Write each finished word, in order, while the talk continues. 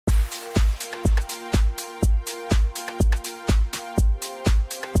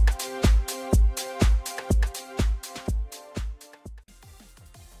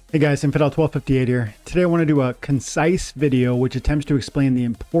Hey guys, Infidel1258 here. Today I want to do a concise video which attempts to explain the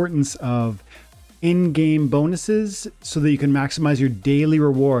importance of in-game bonuses so that you can maximize your daily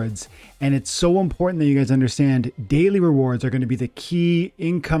rewards. And it's so important that you guys understand daily rewards are going to be the key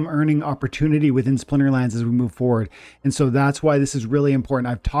income earning opportunity within Splinterlands as we move forward. And so that's why this is really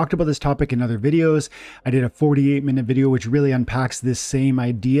important. I've talked about this topic in other videos. I did a 48-minute video which really unpacks this same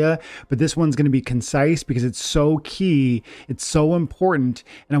idea, but this one's going to be concise because it's so key, it's so important,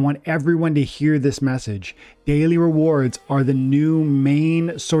 and I want everyone to hear this message. Daily rewards are the new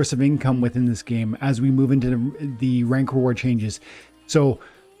main source of income within this game as we move into the rank reward changes. So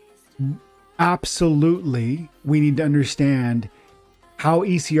absolutely, we need to understand how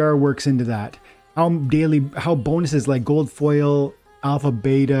ECR works into that, how bonuses like gold foil, alpha,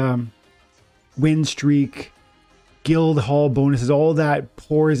 beta, win streak, guild hall bonuses, all that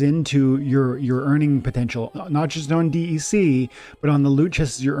pours into your earning potential, not just on DEC, but on the loot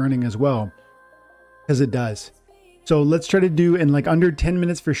chests you're earning as well, because it does. So let's try to do in like under 10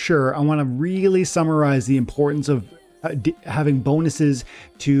 minutes for sure. I want to really summarize the importance of having bonuses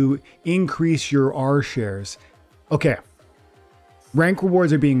to increase your Rshares. Okay, rank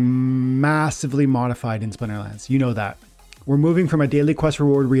rewards are being massively modified in Splinterlands. You know that. We're moving from a daily quest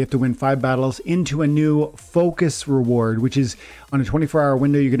reward where you have to win 5 battles into a new focus reward, which is on a 24-hour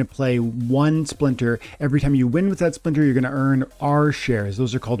window. You're going to play 1 splinter. Every time you win with that splinter, you're going to earn Rshares.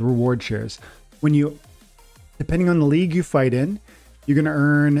 Those are called reward shares. Depending on the league you fight in, you're going to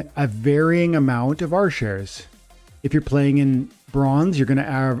earn a varying amount of Rshares. If you're playing in bronze, you're going to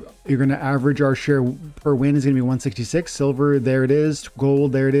average our share per win is going to be 166. Silver, there it is.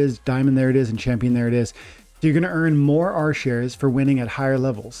 Gold, there it is. Diamond, there it is. And champion, there it is. So you're going to earn more Rshares for winning at higher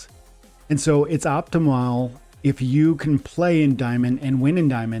levels. And so it's optimal if you can play in diamond and win in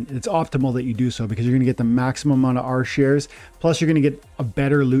diamond. It's optimal that you do so because you're going to get the maximum amount of Rshares. Plus you're going to get a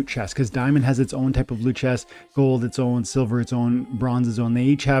better loot chest because diamond has its own type of loot chest, gold its own, silver its own, bronze its own. They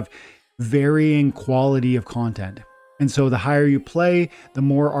each have varying quality of content. And so the higher you play, the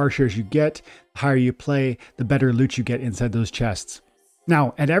more Rshares you get. The higher you play, the better loot you get inside those chests.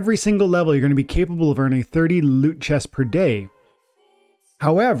 Now, at every single level, you're going to be capable of earning 30 loot chests per day.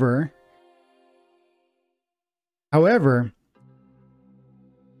 However,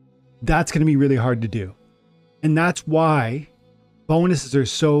 that's going to be really hard to do. And that's why bonuses are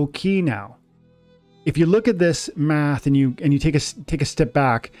so key now. If you look at this math and you take a step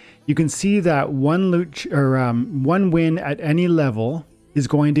back, you can see that one win at any level is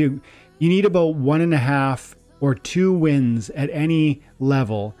going to, you need about 1.5 or 2 wins at any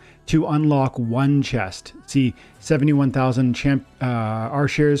level to unlock 1 chest. See, 71,000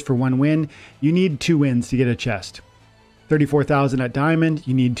 Rshares for 1 win. You need 2 wins to get a chest. 34,000 at diamond,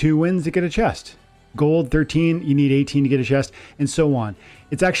 you need 2 wins to get a chest. Gold 13, you need 18 to get a chest, and so on.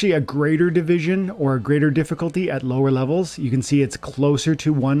 It's actually a greater division or a greater difficulty at lower levels. You can see it's closer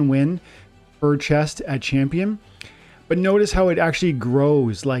to 1 win per chest at champion. But notice how it actually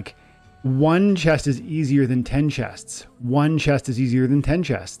grows. Like 1 chest is easier than 10 chests. 1 chest is easier than 10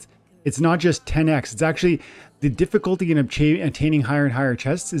 chests. It's not just 10x. It's actually the difficulty in attaining higher and higher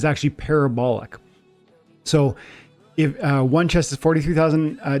chests is actually parabolic. So if 1 chest is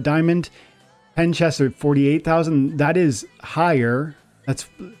 43,000 diamond, 10 chests are 48,000. That is higher. That's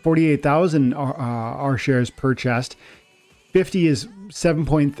 48,000 Rshares per chest. 50 is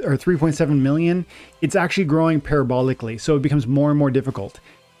 3.7 million. It's actually growing parabolically, so it becomes more and more difficult.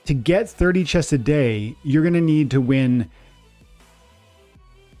 To get 30 chests a day, you're going to need to win.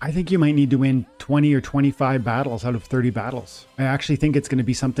 I think you might need to win 20 or 25 battles out of 30 battles. I actually think it's going to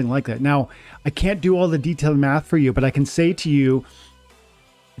be something like that. Now, I can't do all the detailed math for you, but I can say to you,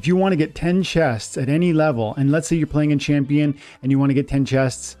 if you want to get 10 chests at any level, and let's say you're playing in champion and you want to get 10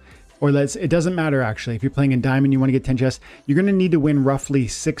 chests, or it doesn't matter actually. If you're playing in diamond, you want to get 10 chests, you're going to need to win roughly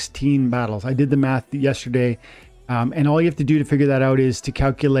 16 battles. I did the math yesterday, and all you have to do to figure that out is to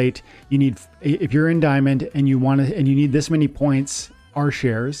calculate. You need, if you're in diamond and you need this many points,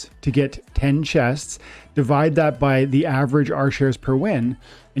 Rshares, to get 10 chests, divide that by the average Rshares per win,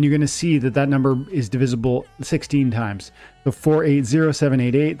 and you're going to see that that number is divisible 16 times. So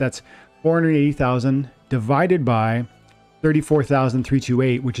 480788, that's 480,000 divided by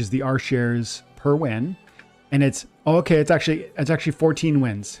 34,328, which is the Rshares per win. And it's actually 14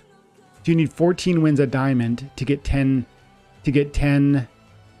 wins. So you need 14 wins at diamond to get 10 the 10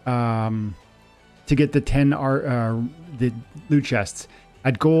 the loot chests.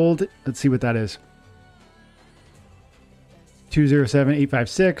 At gold, let's see what that is.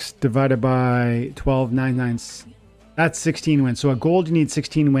 207,856 divided by 12,999. That's 16 wins. So at gold, you need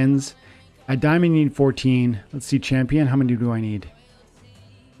 16 wins. At diamond, you need 14. Let's see, champion. How many do I need?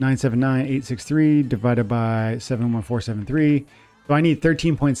 979,863 divided by 71473. So I need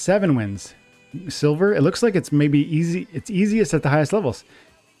 13.7 wins. Silver, it looks like it's maybe easy. It's easiest at the highest levels.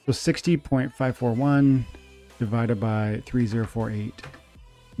 So 60.541 divided by 3048.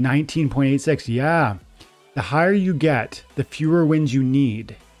 19.86. Yeah. The higher you get, the fewer wins you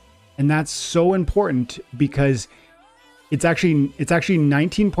need. And that's so important because it's actually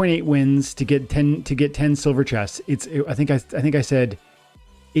 19.8 wins to get 10 silver chests. I think I said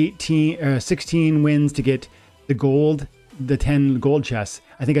 16 wins to get the 10 gold chests.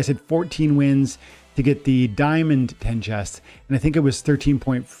 I think I said 14 wins to get the diamond 10 chests. And I think it was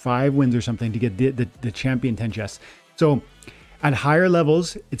 13.5 wins or something to get the champion 10 chests. So at higher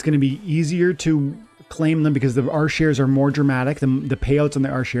levels, it's going to be easier to claim them because the Rshares are more dramatic, the payouts on the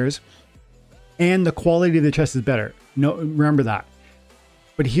Rshares, and the quality of the chest is better. No, remember that.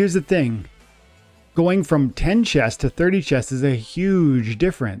 But here's the thing. Going from 10 chests to 30 chests is a huge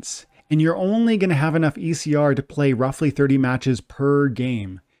difference. And you're only going to have enough ECR to play roughly 30 matches per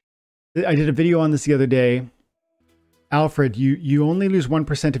game. I did a video on this the other day. Alfred, you only lose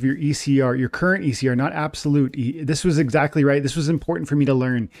 1% of your ECR, your current ECR, not absolute. This was exactly right. This was important for me to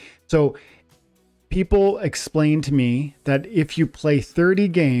learn. So people explained to me that if you play 30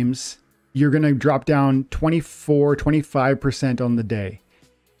 games, you're going to drop down 24, 25% on the day.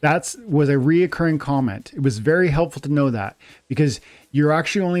 That was a reoccurring comment. It was very helpful to know that because you're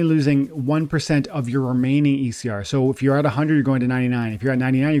actually only losing 1% of your remaining ECR. So if you're at 100, you're going to 99. If you're at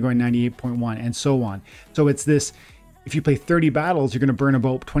 99, you're going 98.1 and so on. So it's this, if you play 30 battles, you're going to burn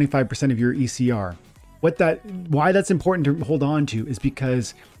about 25% of your ECR. Why that's important to hold on to is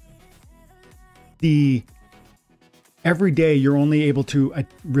because every day you're only able to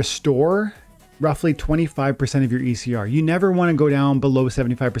restore roughly 25% of your ECR. You never want to go down below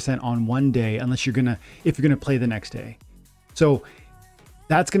 75% on one day unless if you're going to play the next day. So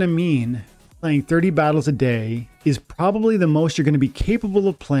that's going to mean playing 30 battles a day is probably the most you're going to be capable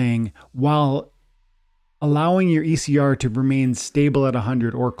of playing while allowing your ECR to remain stable at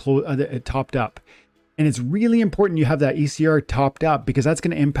 100 or topped up. And it's really important you have that ECR topped up because that's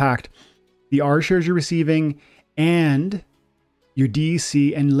going to impact the Rshares you're receiving and your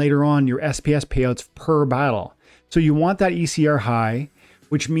DEC, and later on your SPS payouts per battle. So you want that ECR high,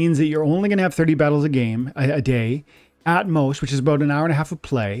 which means that you're only going to have 30 battles a day at most, which is about an hour and a half of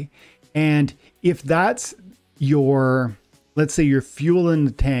play. And if that's your, let's say your fuel in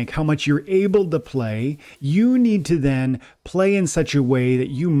the tank, how much you're able to play, you need to then play in such a way that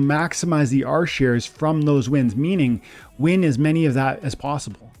you maximize the Rshares from those wins, meaning win as many of that as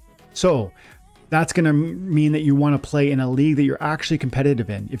possible. So that's going to mean that you want to play in a league that you're actually competitive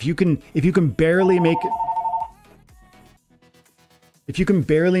in. If you can barely make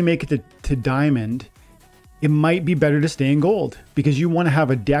it to diamond, it might be better to stay in gold because you want to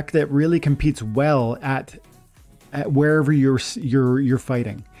have a deck that really competes well at wherever you're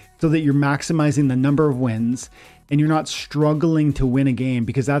fighting, so that you're maximizing the number of wins and you're not struggling to win a game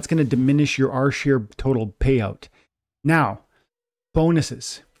because that's going to diminish your Rshare total payout. Now,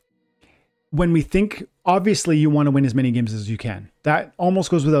 bonuses. When we think, obviously you want to win as many games as you can. That almost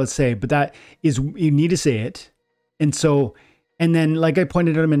goes without saying, but that is, you need to say it. And then like I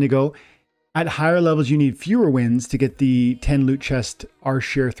pointed out a minute ago, at higher levels, you need fewer wins to get the 10 loot chest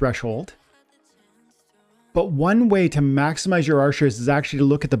Rshare threshold. But one way to maximize your Rshares is actually to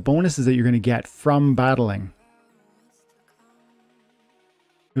look at the bonuses that you're going to get from battling.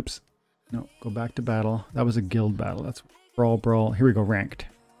 Oops. No, go back to battle. That was a guild battle. That's brawl. Here we go, ranked.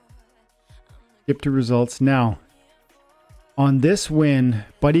 Skip to results. Now, on this win,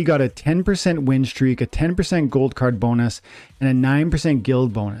 Buddy got a 10% win streak, a 10% gold card bonus, and a 9%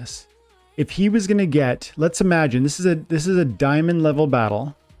 guild bonus. If he was going to get, let's imagine, this is a diamond level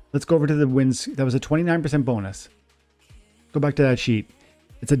battle. Let's go over to the wins. That was a 29% bonus. Go back to that sheet.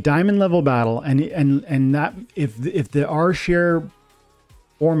 It's a diamond level battle, and that if the Rshare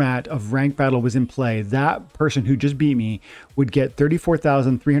format of ranked battle was in play, that person who just beat me would get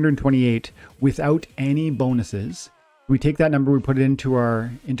 34,328 without any bonuses. We take that number, we put it into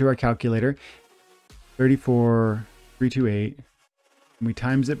our calculator, 34,328, and we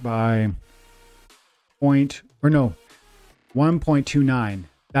times it by 1.29.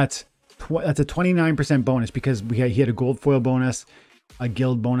 That's a 29% bonus because he had a gold foil bonus, a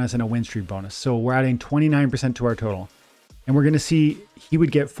guild bonus, and a win streak bonus. So we're adding 29% to our total. And we're going to see he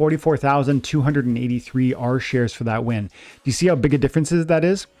would get 44,283 Rshares for that win. Do you see how big a difference that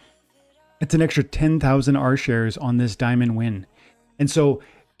is? It's an extra 10,000 Rshares on this diamond win. And so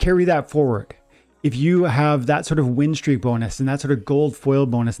carry that forward. if you have that sort of win streak bonus and that sort of gold foil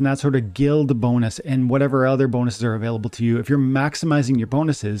bonus and that sort of guild bonus and whatever other bonuses are available to you, if you're maximizing your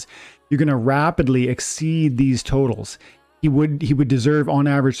bonuses, you're going to rapidly exceed these totals. He would deserve on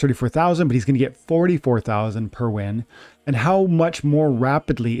average 34,000, but he's going to get 44,000 per win. And how much more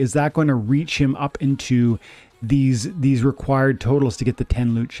rapidly is that going to reach him up into these required totals to get the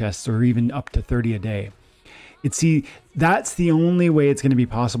 10 loot chests, or even up to 30 a day? That's the only way it's going to be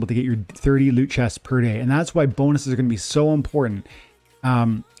possible to get your 30 loot chests per day. And that's why bonuses are going to be so important.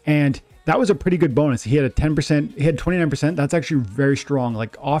 And that was a pretty good bonus. He had a 10%, he had 29%. That's actually very strong.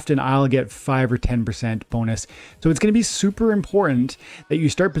 Like often I'll get 5 or 10% bonus. So it's going to be super important that you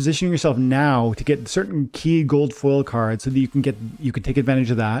start positioning yourself now to get certain key gold foil cards so that you can take advantage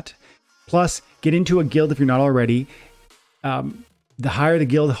of that. Plus get into a guild if you're not already. The higher the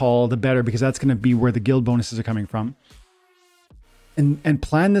guild haul, the better, because that's going to be where the guild bonuses are coming from. And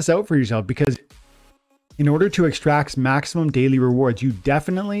plan this out for yourself, because in order to extract maximum daily rewards, you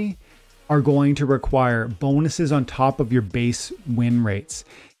definitely are going to require bonuses on top of your base win rates.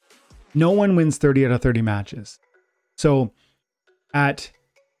 No one wins 30 out of 30 matches. So at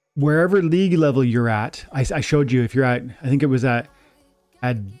wherever league level you're at, I showed you, if you're at, I think it was at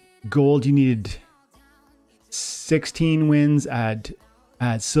gold, you needed 16 wins. At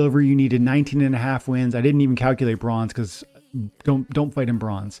silver, you needed 19.5 wins. I didn't even calculate bronze because don't fight in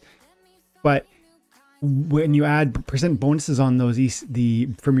bronze. But when you add percent bonuses on those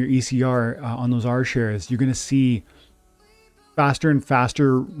from your ECR on those Rshares, you're going to see faster and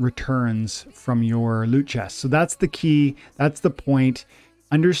faster returns from your loot chests. So that's the key. That's the point.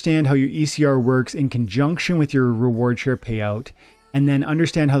 Understand how your ECR works in conjunction with your reward share payout, and then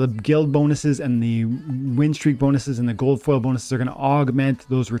understand how the guild bonuses and the win streak bonuses and the gold foil bonuses are going to augment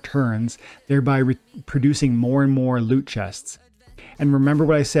those returns, thereby producing more and more loot chests. And remember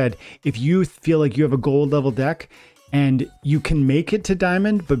what I said, if you feel like you have a gold level deck and you can make it to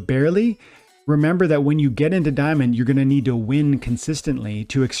diamond, but barely, remember that when you get into diamond, you're going to need to win consistently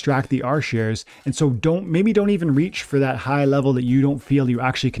to extract the Rshares. And so maybe don't even reach for that high level that you don't feel you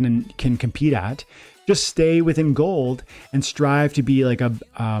actually can compete at. Just stay within gold and strive to be like a,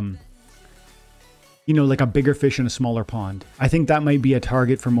 like a bigger fish in a smaller pond. I think that might be a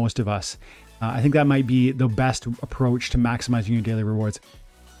target for most of us. I think that might be the best approach to maximizing your daily rewards.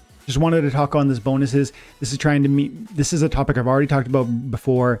 Just wanted to talk on this bonuses. This is a topic I've already talked about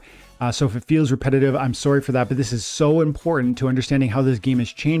before. So if it feels repetitive, I'm sorry for that, but this is so important to understanding how this game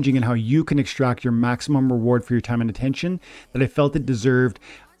is changing and how you can extract your maximum reward for your time and attention, that I felt it deserved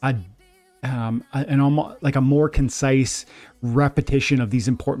an almost like a more concise repetition of these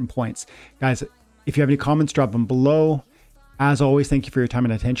important points. Guys, if you have any comments, drop them below. As always, thank you for your time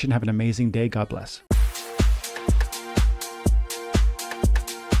and attention. Have an amazing day. God bless.